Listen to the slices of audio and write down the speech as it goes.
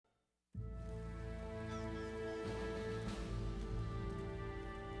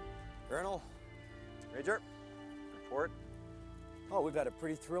Colonel. Major, report. Oh, we've had a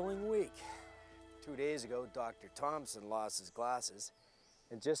pretty thrilling week. 2 days ago, Dr. Thompson lost his glasses,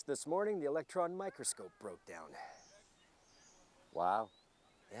 and just this morning, the electron microscope broke down. Wow.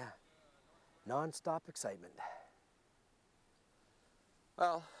 Yeah, non-stop excitement.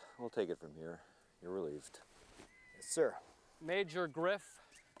 Well, we'll take it from here. You're relieved. Yes, sir. Major Griff.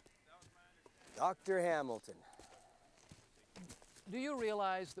 Dr. Hamilton. Do you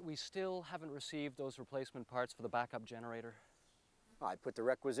realize that we still haven't received those replacement parts for the backup generator? I put the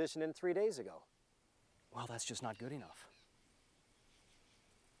requisition in 3 days ago. Well, that's just not good enough.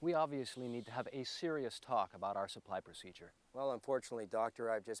 We obviously need to have a serious talk about our supply procedure. Well, unfortunately,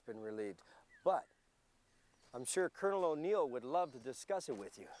 Doctor, I've just been relieved. But I'm sure Colonel O'Neill would love to discuss it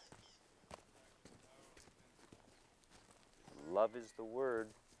with you. Love is the word.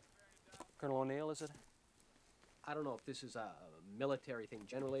 Colonel O'Neill, is it? I don't know if this is a military thing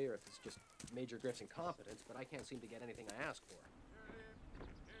generally or if it's just Major Griff's incompetence, but I can't seem to get anything I ask for.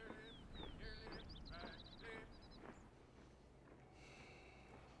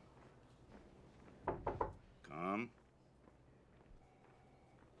 Come.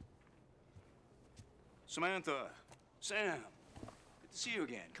 Samantha, Sam, good to see you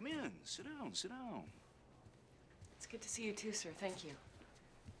again. Come in, sit down, sit down. It's good to see you too, sir. Thank you.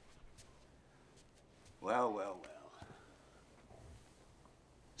 Well, well, well.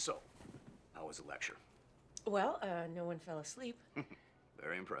 So, how was the lecture? Well, no one fell asleep.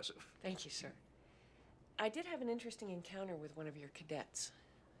 Very impressive. Thank you, sir. I did have an interesting encounter with one of your cadets,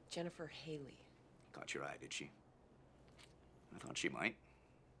 Jennifer Haley. Caught your eye, did she? I thought she might.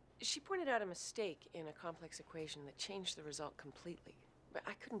 She pointed out a mistake in a complex equation that changed the result completely. But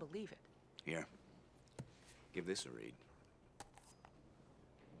I couldn't believe it. Here, give this a read.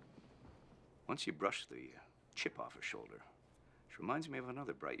 Once you brush the chip off her shoulder, she reminds me of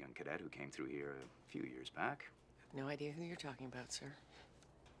another bright young cadet who came through here a few years back. I have no idea who you're talking about, sir.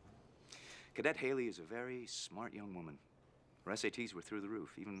 Cadet Haley is a very smart young woman. Her SATs were through the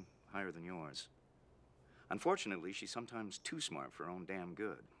roof, even higher than yours. Unfortunately, she's sometimes too smart for her own damn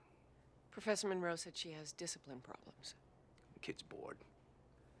good. Professor Monroe said she has discipline problems. The kid's bored.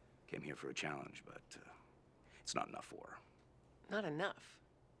 Came here for a challenge, but it's not enough for her. Not enough?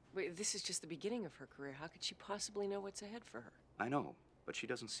 Wait, this is just the beginning of her career. How could she possibly know what's ahead for her? I know, but she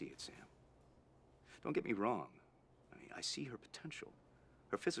doesn't see it, Sam. Don't get me wrong. I mean, I see her potential.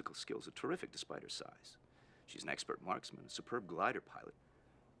 Her physical skills are terrific despite her size. She's an expert marksman, a superb glider pilot.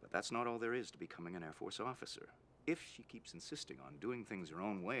 But that's not all there is to becoming an Air Force officer. If she keeps insisting on doing things her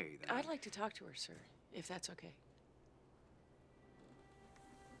own way, then... I'd like to talk to her, sir, if that's okay.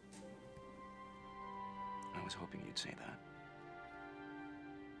 I was hoping you'd say that.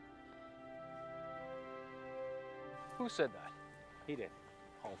 Who said that? He did.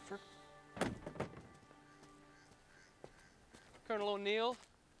 Halford? Colonel O'Neill?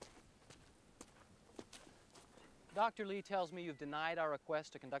 Dr. Lee tells me you've denied our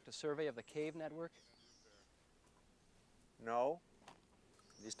request to conduct a survey of the cave network. No.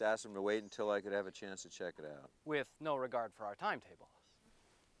 Just asked him to wait until I could have a chance to check it out. With no regard for our timetable.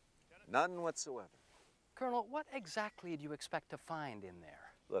 None whatsoever. Colonel, what exactly do you expect to find in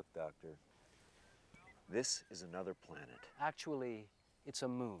there? Look, Doctor, this is another planet. Actually, it's a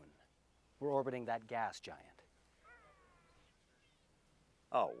moon. We're orbiting that gas giant.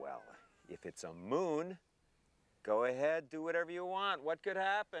 Oh, well, if it's a moon, go ahead, do whatever you want. What could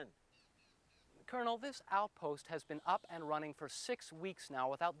happen? Colonel, this outpost has been up and running for 6 weeks now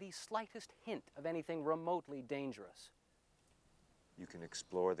without the slightest hint of anything remotely dangerous. You can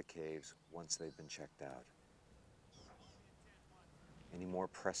explore the caves once they've been checked out. Any more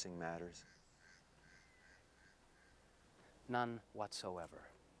pressing matters? None whatsoever.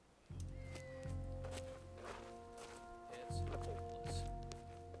 It's hopeless.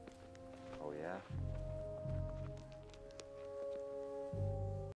 Oh, yeah?